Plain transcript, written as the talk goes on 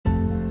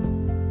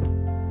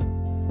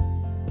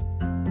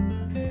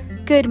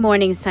Good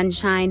morning,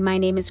 sunshine. My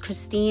name is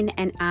Christine,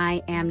 and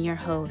I am your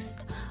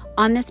host.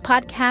 On this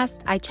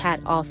podcast, I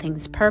chat all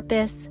things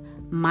purpose,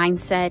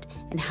 mindset,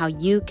 and how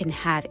you can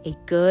have a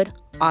good,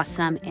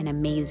 awesome, and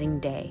amazing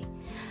day.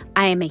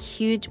 I am a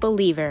huge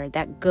believer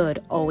that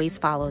good always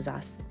follows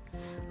us.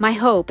 My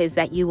hope is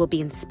that you will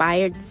be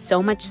inspired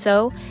so much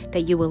so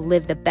that you will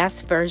live the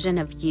best version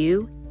of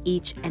you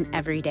each and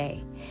every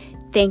day.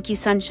 Thank you,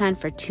 sunshine,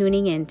 for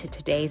tuning in to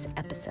today's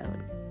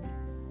episode.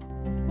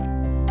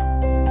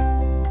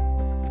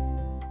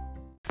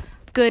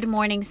 Good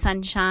morning,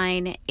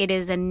 sunshine. It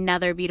is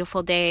another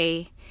beautiful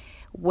day.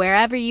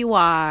 Wherever you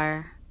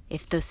are,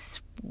 if the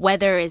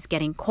weather is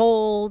getting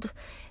cold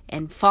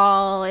and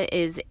fall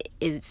is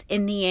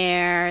in the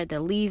air,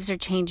 the leaves are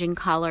changing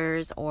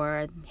colors,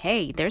 or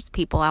hey, there's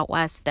people out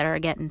west that are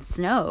getting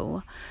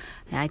snow.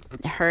 I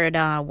heard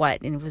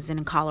it was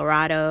in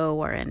Colorado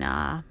or in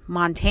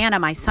Montana.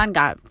 My son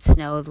got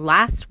snow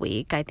last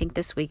week. I think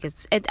this week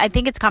I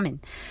think it's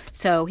coming.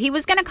 So he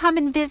was going to come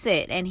and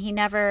visit, and he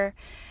never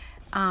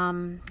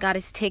got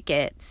his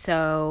ticket.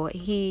 So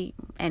he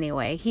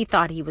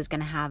thought he was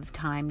going to have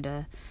time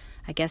to,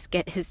 I guess,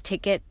 get his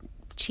ticket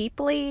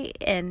cheaply.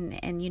 And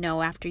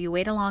after you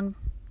wait a long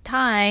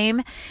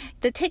time,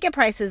 the ticket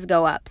prices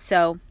go up.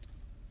 So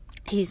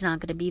he's not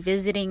going to be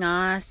visiting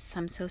us.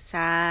 I'm so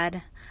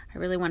sad. I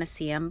really want to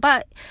see him,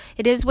 but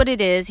it is what it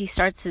is. He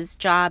starts his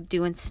job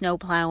doing snow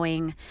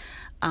plowing,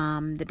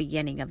 the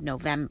beginning of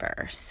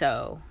November.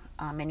 So,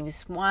 and he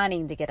was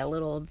wanting to get a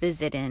little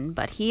visit in,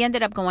 but he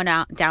ended up going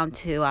down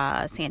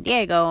to San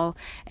Diego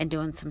and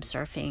doing some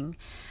surfing.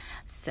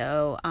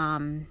 So,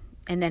 and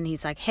then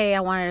he's like, hey, I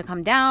wanted to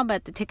come down,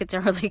 but the tickets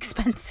are really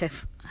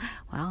expensive.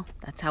 Well,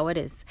 that's how it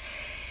is.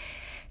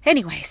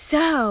 Anyway,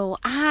 so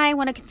I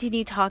want to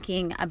continue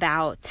talking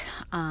about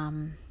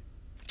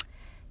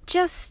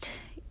just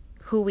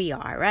who we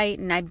are, right?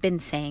 And I've been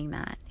saying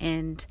that.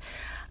 And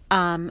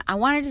I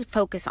wanted to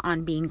focus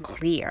on being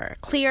clear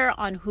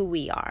on who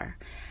we are.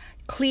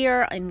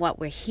 Clear in what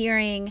we're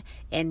hearing,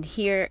 and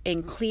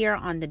clear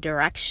on the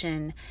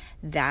direction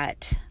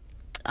that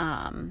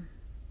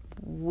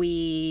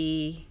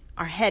we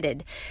are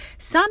headed.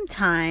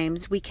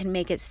 Sometimes we can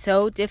make it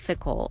so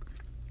difficult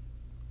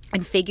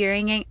in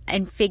figuring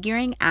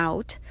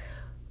out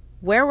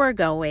where we're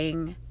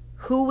going,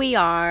 who we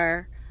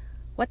are,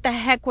 what the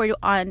heck we're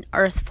on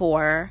earth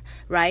for,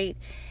 right?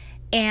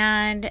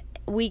 And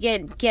we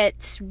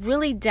get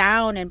really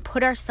down and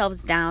put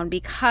ourselves down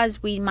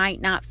because we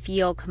might not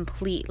feel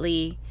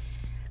completely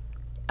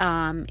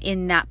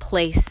in that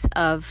place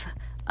of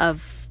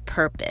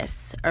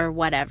purpose or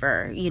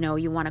whatever,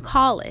 you want to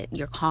call it,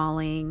 your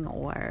calling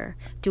or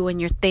doing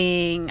your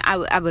thing.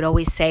 I would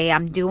always say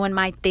I'm doing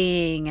my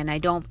thing and I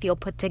don't feel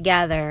put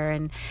together.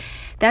 And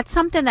that's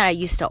something that I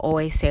used to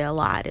always say a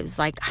lot. It was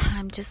like,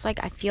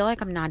 I feel like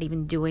I'm not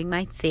even doing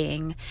my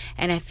thing,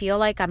 and I feel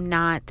like I'm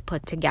not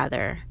put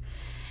together.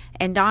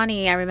 And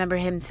Donnie, I remember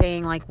him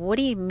saying, like, what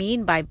do you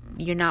mean by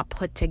you're not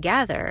put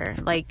together?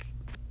 Like,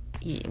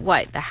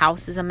 what? The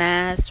house is a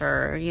mess,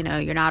 or,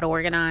 you're not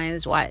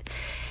organized, what?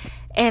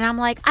 And I'm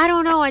like, I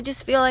don't know. I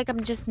just feel like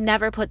I'm just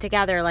never put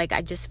together. Like,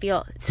 I just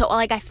feel so,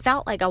 like, I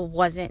felt like I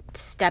wasn't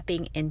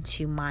stepping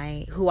into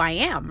who I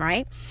am,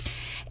 right?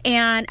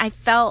 And I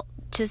felt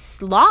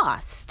just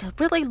lost,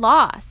 really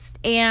lost.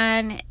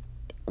 And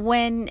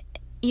when,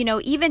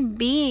 even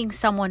being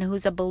someone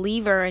who's a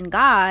believer in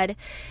God,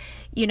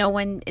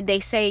 when they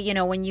say,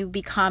 when you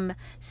become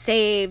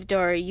saved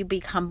or you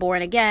become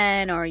born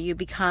again or you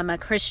become a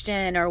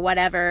Christian or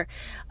whatever,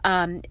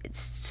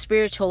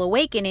 spiritual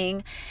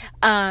awakening,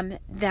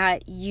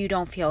 that you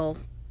don't feel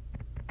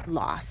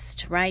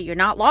lost, right? You're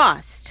not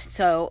lost.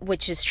 So,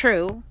 which is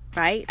true,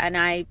 right? And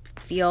I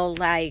feel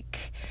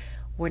like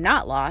we're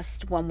not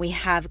lost when we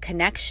have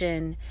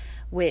connection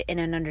with and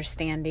an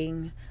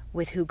understanding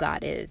with who God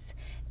is.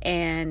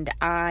 And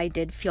I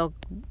did feel,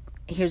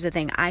 here's the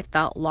thing, I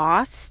felt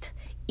lost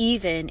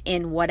even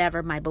in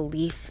whatever my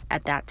belief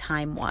at that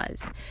time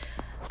was.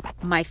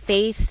 My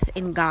faith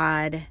in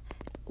God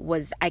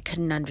I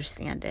couldn't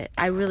understand it.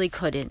 I really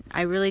couldn't.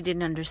 I really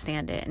didn't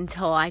understand it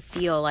until I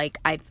feel like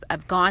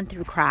I've gone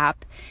through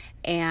crap.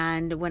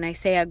 And when I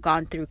say I've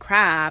gone through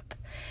crap,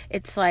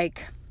 it's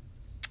like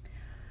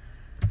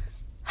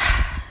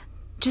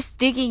just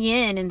digging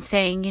in and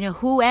saying,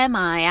 who am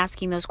I?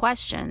 Asking those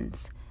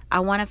questions. I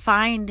want to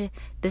find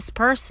this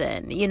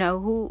person,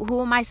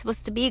 who am I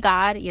supposed to be,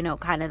 God?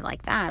 Kind of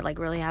like that, like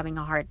really having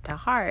a heart to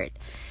heart.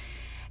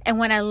 And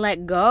when I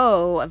let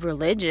go of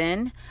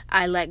religion,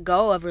 I let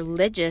go of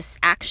religious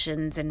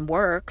actions and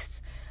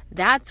works,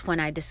 that's when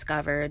I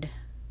discovered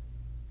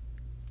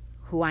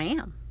who I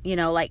am,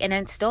 and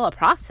it's still a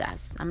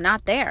process. I'm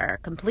not there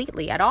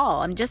completely at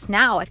all.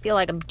 I feel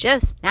like I'm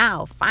just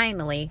now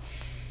finally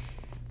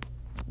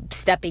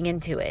stepping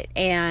into it.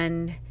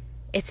 And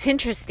it's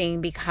interesting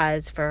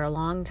because for a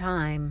long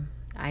time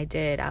I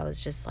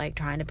was just like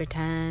trying to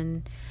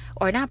pretend,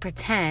 or not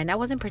pretend. I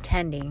wasn't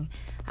pretending.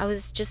 I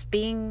was just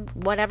being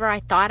whatever I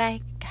thought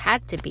I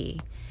had to be.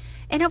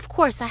 And of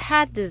course I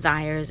had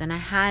desires and I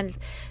had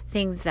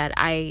things that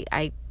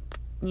I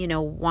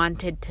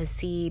wanted to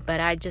see, but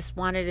I just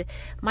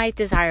my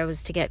desire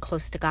was to get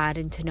close to God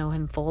and to know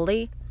him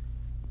fully.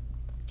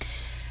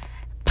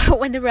 But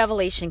when the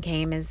revelation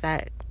came is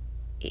that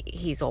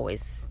he's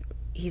always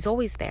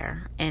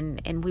there,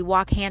 and we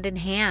walk hand in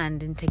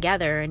hand and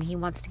together, and he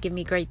wants to give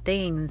me great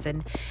things.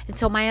 And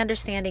so my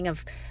understanding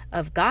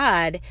of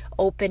God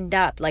opened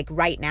up, like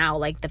right now,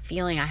 like the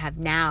feeling I have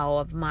now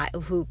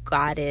of who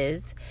God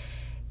is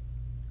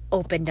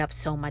opened up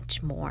so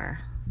much more.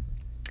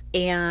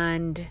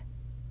 And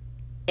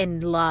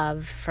in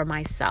love for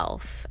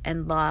myself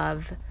and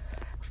love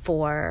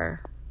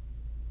for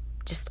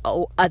just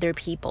other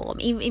people,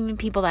 even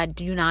people that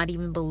do not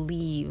even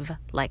believe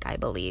like I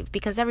believe,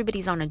 because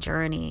everybody's on a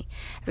journey,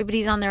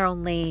 everybody's on their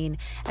own lane,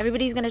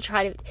 everybody's going to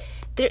try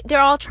to,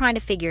 they're all trying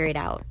to figure it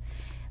out.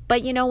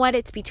 But you know what?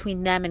 It's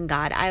between them and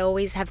God. I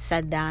always have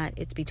said that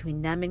it's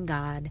between them and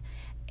God.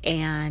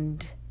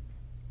 And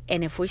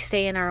if we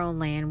stay in our own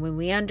lane, when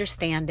we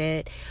understand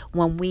it,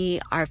 when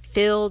we are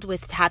filled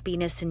with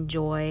happiness and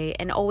joy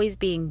and always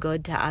being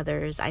good to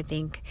others, I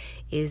think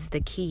is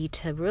the key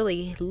to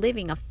really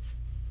living a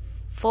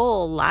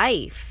full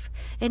life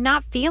and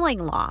not feeling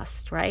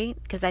lost, right?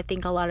 Because I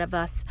think a lot of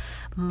us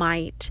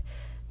might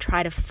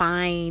try to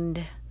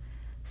find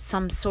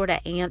some sort of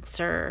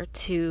answer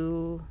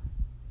to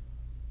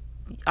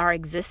our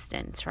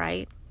existence,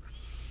 right?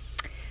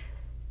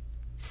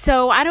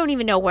 So I don't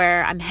even know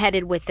where I'm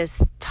headed with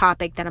this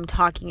topic that I'm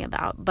talking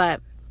about,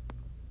 but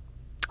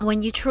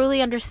when you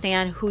truly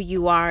understand who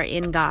you are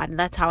in God, and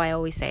that's how I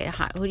always say it,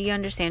 who do you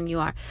understand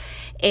you are,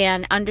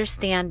 and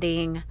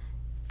understanding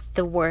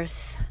the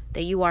worth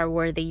that you are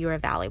worthy, you are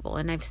valuable,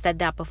 and I've said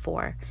that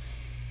before.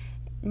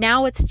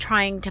 Now it's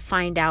trying to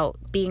find out,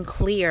 being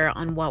clear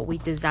on what we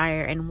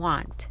desire and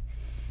want.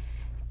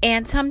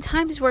 And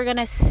sometimes we're going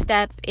to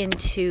step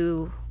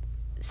into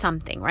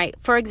something, right?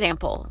 For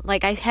example,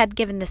 like I had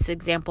given this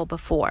example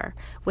before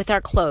with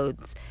our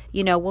clothes.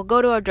 We'll go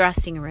to a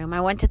dressing room.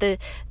 I went to the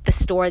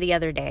store the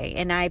other day,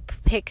 and I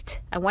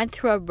went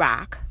through a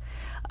rack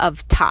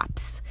of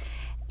tops,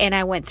 and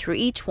I went through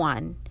each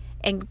one,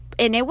 and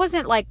it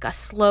wasn't like a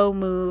slow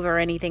move or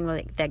anything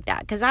like that,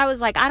 because I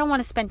was like, I don't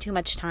want to spend too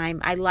much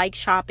time. I like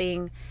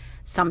shopping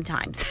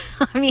sometimes.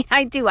 I mean,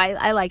 I do.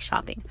 I like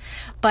shopping,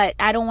 but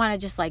I don't want to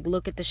just like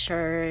look at the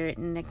shirt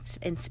and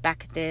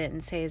inspect it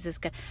and say, is this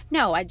good?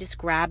 No, I just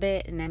grab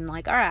it and I'm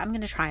like, all right, I'm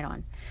going to try it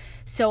on.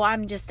 So I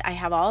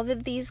have all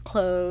of these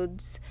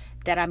clothes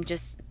that I'm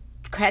just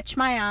catch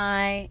my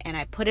eye, and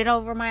I put it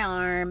over my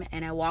arm,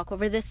 and I walk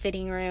over to the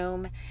fitting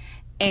room,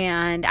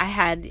 and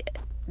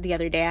the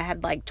other day I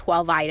had like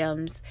 12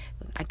 items.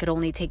 I could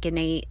only take in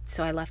 8,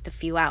 so I left a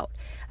few out.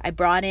 I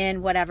brought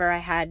in whatever I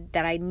had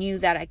that I knew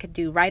that I could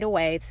do right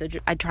away. So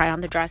I tried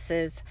on the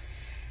dresses,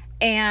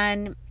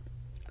 and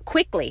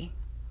quickly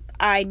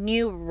I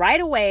knew right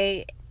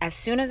away, as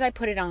soon as I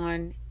put it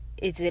on,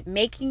 is it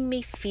making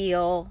me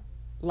feel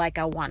like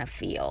I want to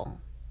feel?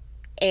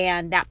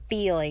 And that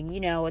feeling,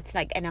 it's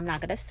like, and I'm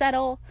not going to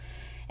settle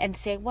and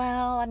say,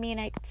 well, I mean,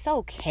 it's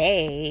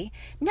okay.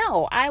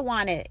 No, I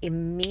want it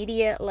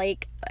immediate.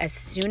 Like, as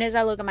soon as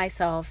I look at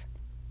myself,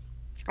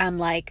 I'm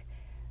like,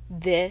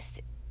 it's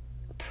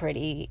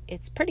pretty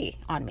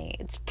on me.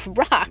 It's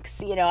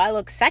rocks. I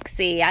look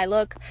sexy. I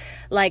look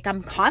like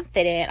I'm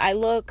confident. I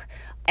look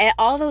at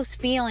all those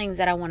feelings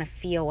that I want to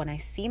feel when I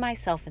see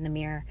myself in the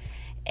mirror.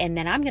 And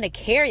then I'm going to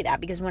carry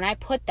that, because when I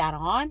put that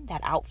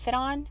outfit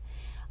on,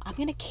 I'm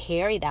going to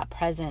carry that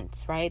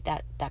presence, right?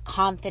 That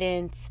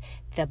confidence,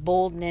 the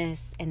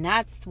boldness, and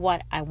that's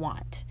what I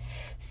want.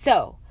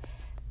 So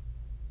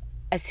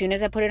as soon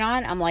as I put it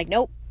on, I'm like,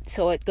 nope.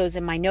 So it goes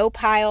in my no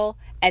pile.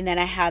 And then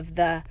I have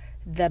the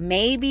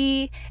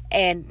maybe,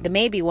 and the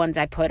maybe ones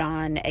I put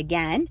on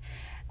again,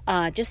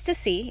 just to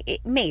see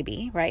it,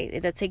 maybe, right?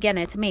 It's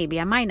a maybe.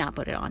 I might not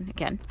put it on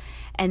again.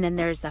 And then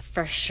there's the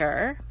for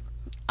sure.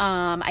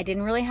 I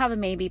didn't really have a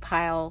maybe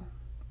pile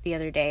the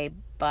other day,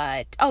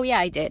 but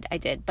I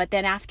did. But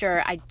then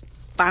after I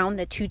found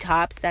the 2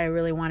 tops that I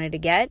really wanted to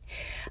get,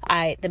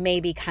 the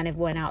maybe kind of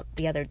went out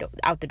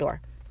the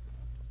door.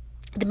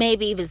 The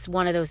maybe was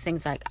one of those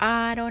things like,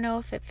 I don't know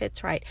if it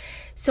fits right.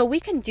 So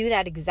we can do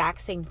that exact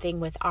same thing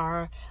with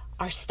our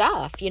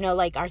stuff,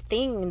 like our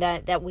thing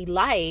that we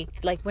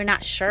like we're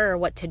not sure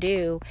what to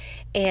do.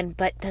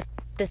 But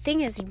the thing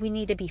is, we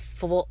need to be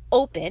full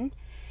open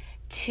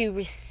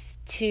to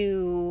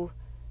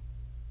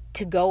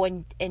go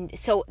and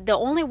so the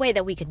only way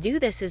that we could do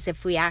this is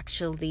if we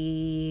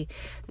actually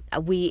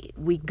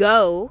we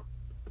go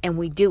and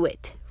we do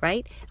it,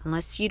 right?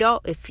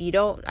 If you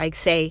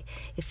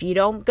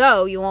don't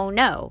go, you won't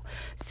know.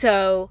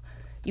 So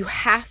you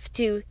have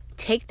to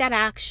take that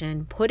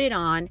action, put it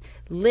on,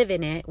 live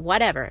in it,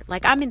 whatever.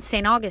 Like, I'm in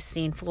St.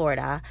 Augustine,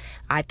 Florida.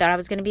 I thought I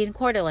was going to be in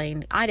Coeur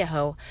d'Alene,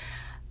 Idaho.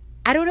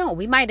 I don't know.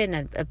 We might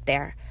end up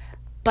there,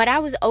 but I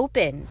was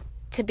open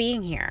to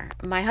being here.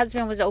 My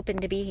husband was open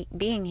to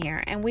being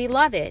here, and we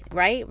love it,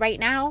 right? Right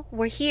now,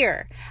 we're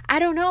here. I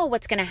don't know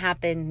what's going to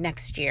happen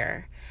next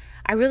year.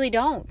 I really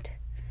don't.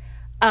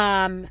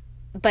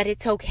 But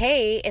it's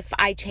okay if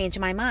I change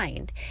my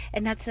mind.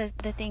 And that's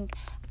the thing.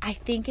 I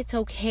think it's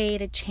okay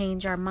to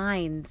change our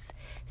minds.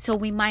 So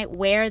we might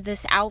wear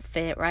this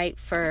outfit, right,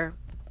 for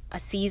a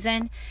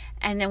season,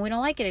 and then we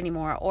don't like it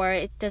anymore, or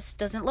it just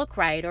doesn't look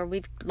right, or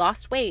we've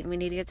lost weight and we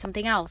need to get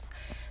something else.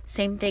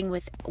 Same thing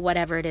with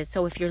whatever it is.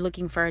 So if you're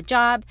looking for a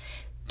job,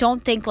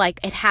 don't think like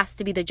it has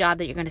to be the job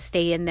that you're going to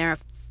stay in there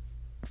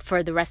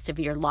for the rest of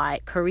your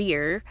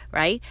career,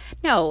 right?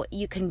 No,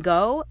 you can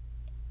go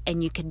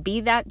and you can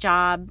be that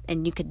job,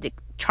 and you could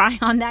try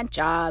on that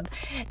job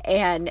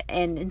and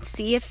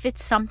see if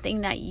it's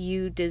something that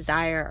you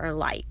desire or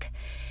like.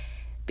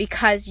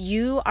 Because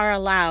you are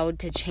allowed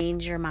to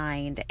change your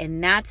mind.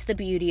 And that's the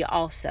beauty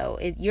also.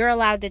 You're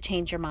allowed to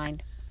change your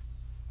mind.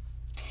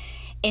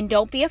 And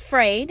don't be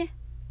afraid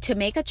to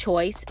make a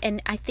choice.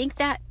 And I think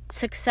that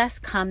success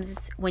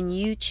comes when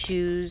you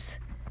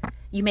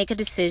make a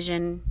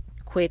decision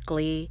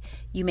quickly.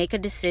 You make a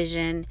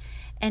decision.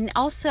 And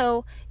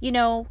also,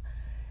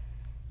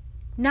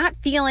 not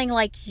feeling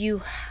like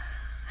you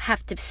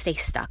have to stay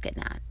stuck in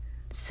that.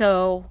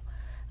 So,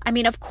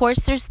 of course,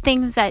 there's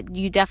things that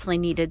you definitely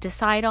need to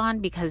decide on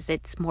because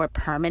it's more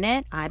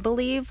permanent, I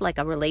believe, like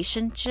a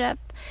relationship.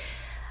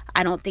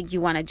 I don't think you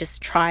want to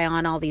just try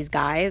on all these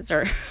guys,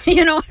 or,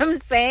 you know what I'm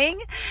saying?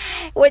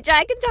 Which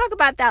I can talk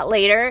about that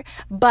later,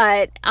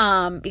 but,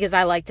 because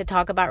I like to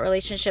talk about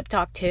relationship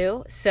talk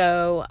too.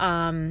 So,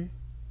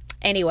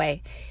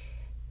 anyway,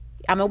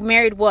 I'm a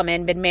married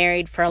woman, been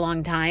married for a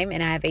long time,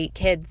 and I have 8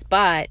 kids,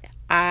 but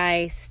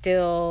I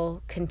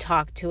still can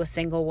talk to a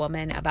single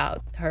woman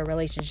about her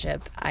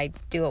relationship. I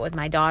do it with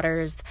my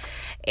daughters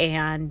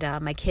and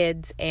my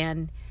kids,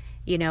 and,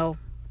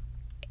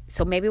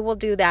 so maybe we'll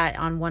do that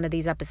on one of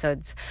these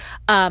episodes.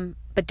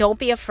 But don't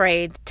be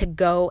afraid to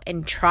go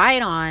and try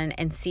it on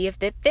and see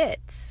if it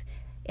fits.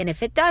 And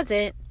if it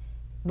doesn't,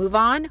 move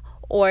on.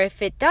 Or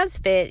if it does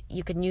fit,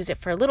 you can use it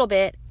for a little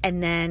bit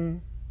and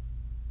then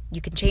you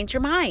can change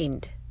your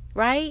mind,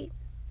 right?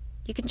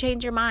 You can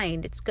change your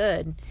mind. It's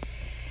good.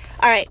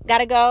 All right,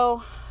 gotta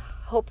go.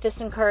 Hope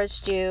this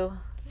encouraged you.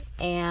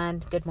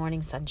 And good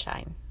morning,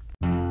 sunshine.